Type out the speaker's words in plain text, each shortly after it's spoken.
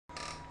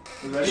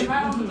You ready?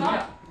 Right on the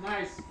top.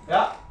 Nice.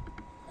 Yeah.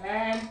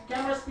 And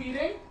camera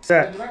speeding.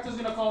 Set. The director's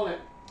gonna call it.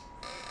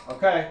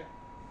 Okay.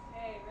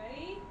 Okay,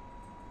 ready?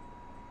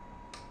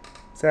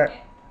 Set.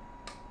 Okay.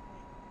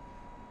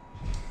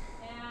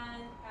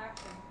 And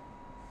action.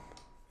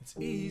 It's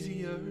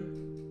easier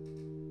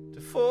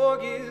to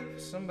forgive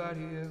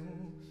somebody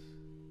else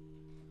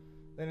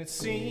than it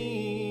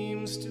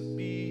seems to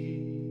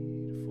be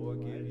to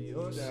forgive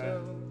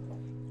yourself.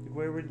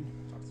 Where would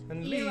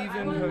and You, leaving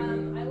I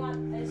her.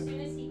 want, as soon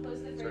as he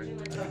closes the fridge,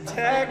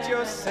 Protect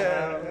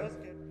yourself.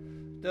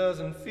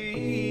 Doesn't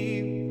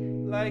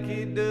feel like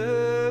it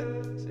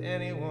does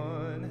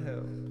anyone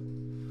help.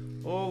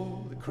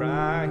 Oh, the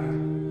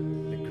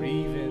crying, the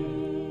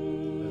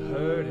grieving, the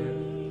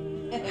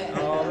hurting,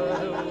 all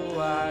the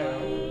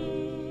while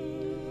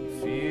you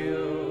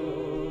feel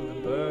the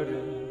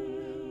burden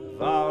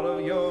of all of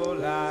your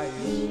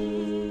life.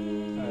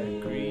 I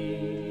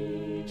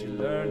agree, you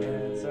learn it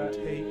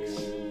takes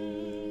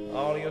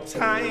all your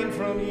time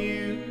from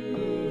you.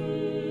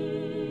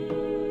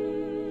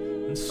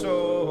 And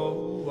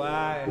so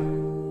why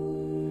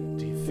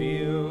do you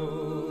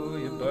feel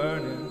you're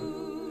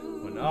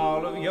burning when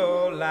all of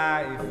your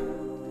life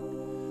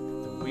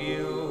the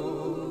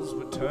wheels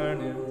were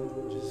turning?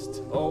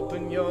 Just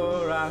open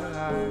your eyes.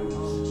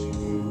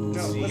 No,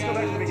 let's go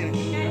back to the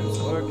beginning. It's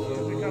working.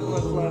 There's a couple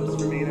of flubs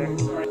for me there.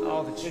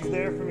 All that It's you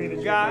there for me to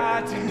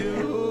got to do.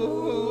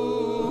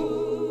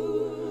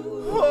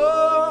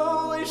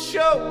 Oh, is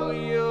show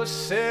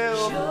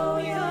yourself. show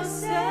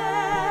yourself.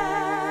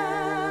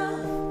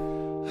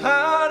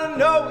 How to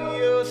know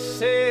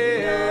yourself.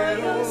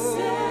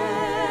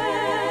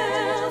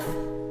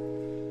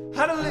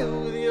 How to live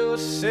with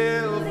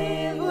yourself.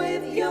 Live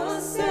with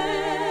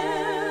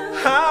yourself.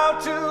 How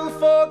to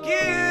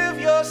forgive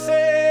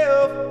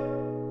yourself.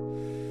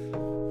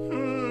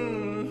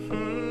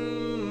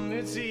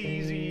 It's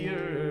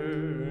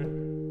easier.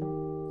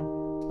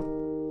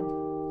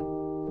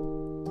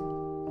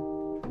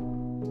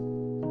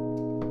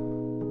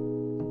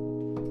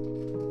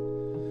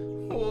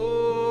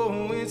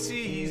 Oh, it's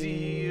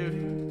easier.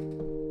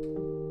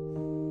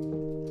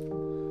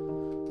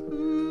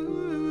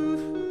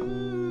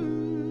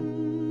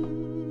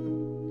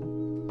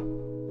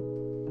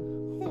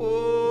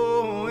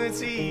 Oh,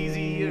 it's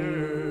easier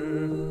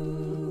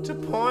to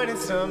point at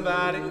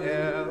somebody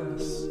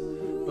else,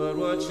 but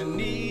what you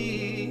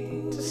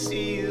need to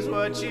see is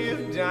what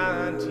you've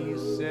done to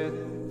yourself.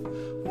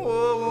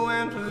 Oh,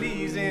 and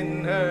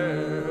pleasing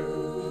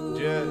her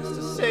just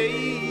to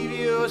save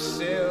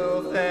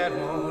yourself, that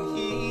won't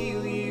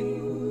heal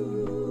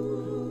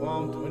you,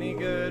 won't do any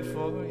good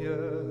for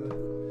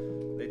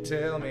you. They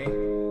tell me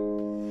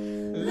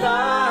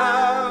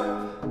love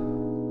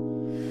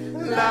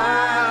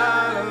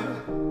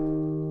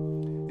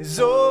is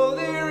all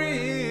there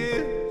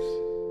is.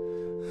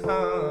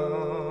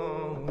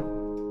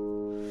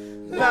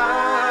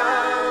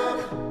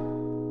 Love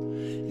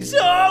is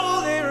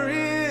all there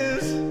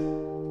is.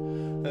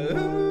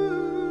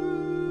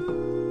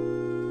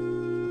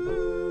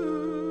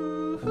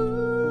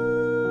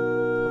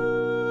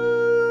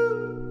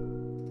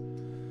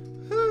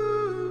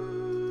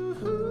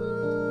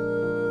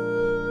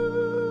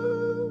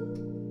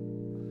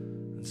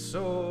 And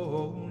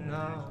so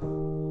now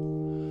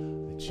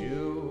that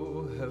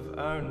you have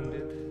earned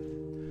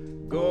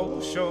it,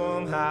 go show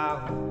 'em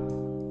how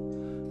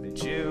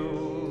that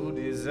you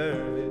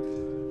deserve it.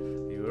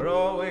 You're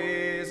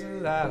always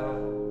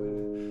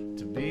allowed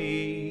to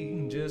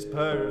be just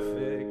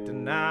perfect,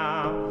 and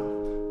now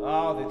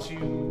all that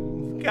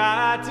you've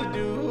got to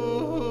do,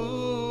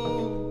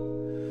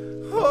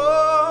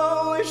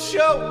 oh, is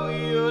show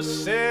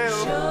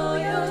yourself. Show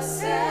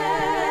yourself.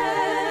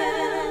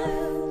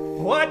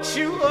 What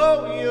you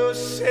owe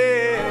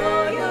yourself.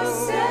 Owe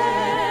yourself.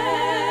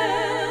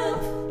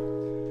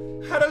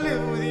 How to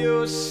live with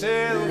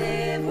yourself.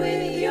 Live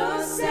with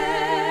yourself.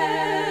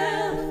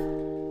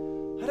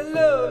 How to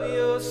love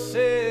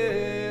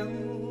yourself.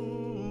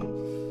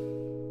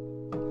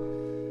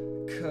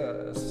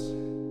 'Cause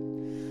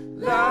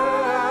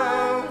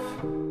love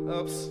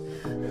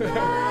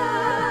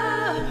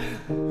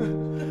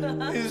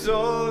is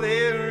all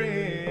there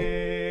is.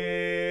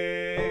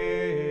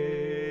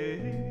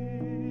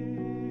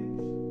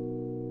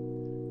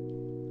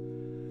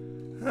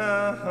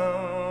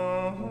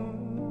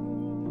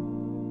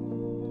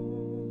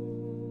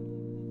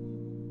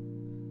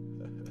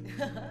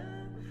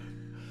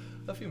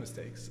 A few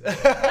mistakes. Nice.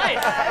 That's good.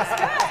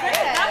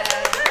 That was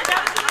really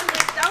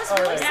good. That was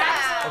really All right.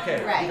 sad. Okay,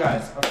 Right. you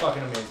guys are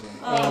fucking amazing.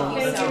 Thank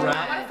you That's so a much.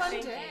 wrap.